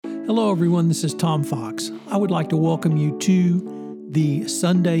Hello, everyone. This is Tom Fox. I would like to welcome you to the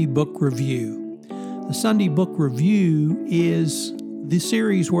Sunday Book Review. The Sunday Book Review is the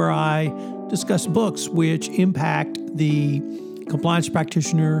series where I discuss books which impact the compliance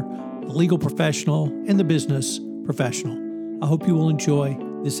practitioner, the legal professional, and the business professional. I hope you will enjoy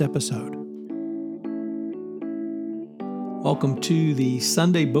this episode. Welcome to the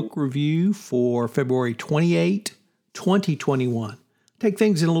Sunday Book Review for February 28, 2021. Take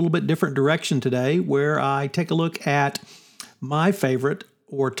things in a little bit different direction today, where I take a look at my favorite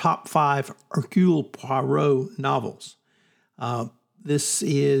or top 5 Hercule Poirot novels. This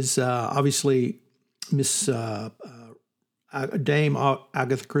is obviously Miss Dame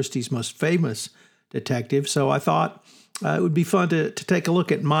Agatha Christie's most famous detective, so I thought it would be fun to take a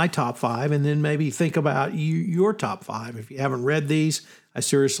look at my top 5 and then maybe think about your top 5. If you haven't read these, I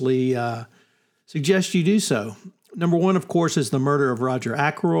seriously suggest you do so. Number 1, of course, is The Murder of Roger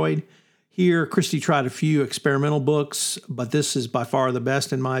Ackroyd. Here, Christie tried a few experimental books, but this is by far the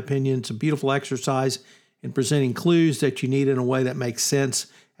best in my opinion. It's a beautiful exercise in presenting clues that you need in a way that makes sense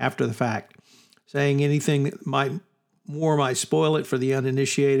after the fact. Saying anything that might spoil it for the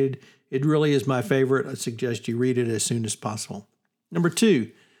uninitiated. It really is my favorite. I suggest you read it as soon as possible. Number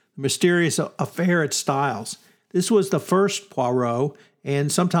 2, The Mysterious Affair at Styles. This was the first Poirot and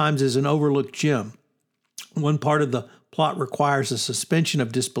sometimes is an overlooked gem. One part of the plot requires a suspension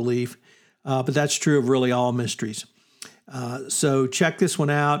of disbelief, but that's true of really all mysteries. So check this one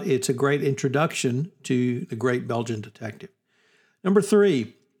out. It's a great introduction to the great Belgian detective. Number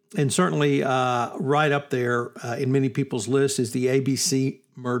 3, and certainly right up there in many people's lists, is the ABC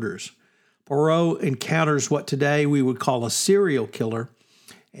Murders. Poirot encounters what today we would call a serial killer.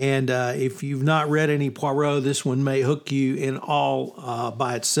 And if you've not read any Poirot, this one may hook you in all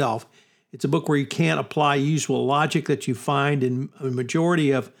by itself. It's a book where you can't apply usual logic that you find in a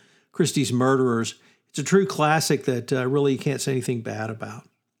majority of Christie's murderers. It's a true classic that really you can't say anything bad about.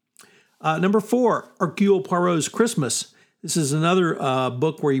 Number 4, Hercule Poirot's Christmas. This is another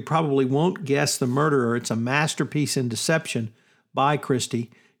book where you probably won't guess the murderer. It's a masterpiece in deception by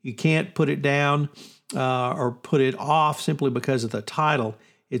Christie. You can't put it down or put it off simply because of the title.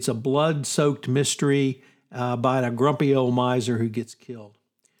 It's a blood-soaked mystery by a grumpy old miser who gets killed.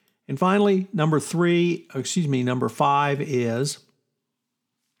 And finally, number 5 is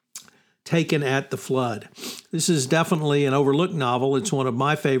Taken at the Flood. This is definitely an overlooked novel. It's one of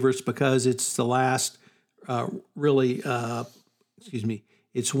my favorites because it's the last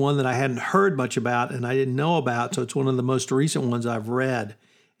it's one that I hadn't heard much about and I didn't know about, so it's one of the most recent ones I've read.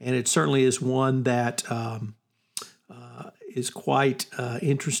 And it certainly is one that is quite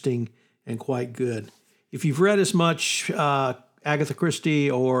interesting and quite good. If you've read as much Agatha Christie,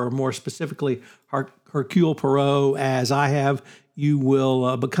 or more specifically Hercule Poirot, as I have, you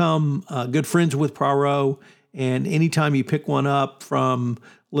will become good friends with Poirot. And anytime you pick one up, from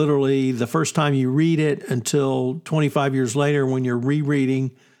literally the first time you read it until 25 years later when you're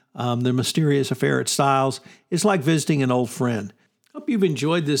rereading The Mysterious Affair at Styles, it's like visiting an old friend. Hope you've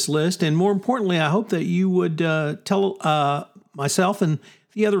enjoyed this list, and more importantly, I hope that you would tell myself and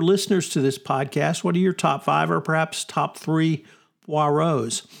the other listeners to this podcast, what are your top 5 or perhaps top 3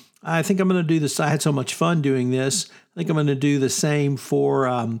 Poirots? I think I'm going to do this. I had so much fun doing this. I think I'm going to do the same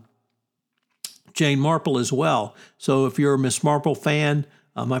for Jane Marple as well. So if you're a Miss Marple fan,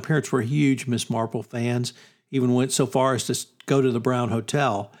 my parents were huge Miss Marple fans, even went so far as to go to the Brown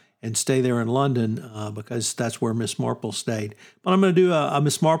Hotel and stay there in London because that's where Miss Marple stayed. But I'm going to do a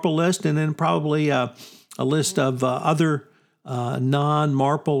Miss Marple list and then probably a list of other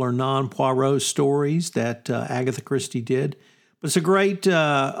non-Marple or non-Poirot stories that Agatha Christie did. But it's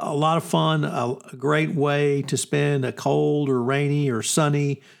a lot of fun, a great way to spend a cold or rainy or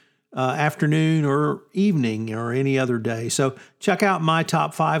sunny afternoon or evening or any other day. So check out my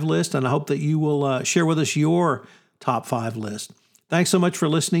top 5 list, and I hope that you will share with us your top 5 list. Thanks so much for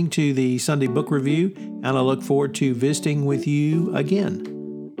listening to the Sunday Book Review, and I look forward to visiting with you again.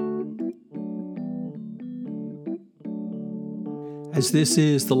 As this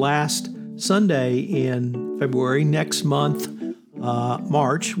is the last Sunday in February, next month,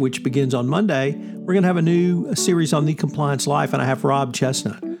 March, which begins on Monday, we're going to have a new series on the compliance life, and I have Rob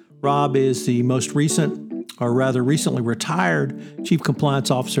Chestnut. Rob is the most recent, or rather recently retired, Chief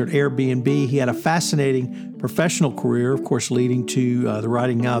Compliance Officer at Airbnb. He had a fascinating professional career, of course, leading to the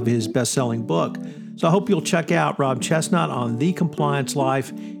writing of his best-selling book. So I hope you'll check out Rob Chestnut on The Compliance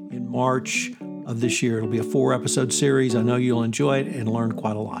Life in March of this year. It'll be a 4-episode series. I know you'll enjoy it and learn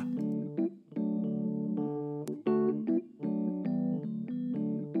quite a lot.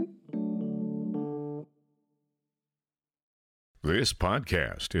 This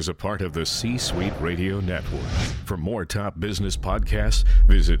podcast is a part of the C-Suite Radio Network. For more top business podcasts,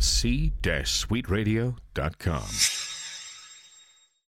 visit c-suiteradio.com.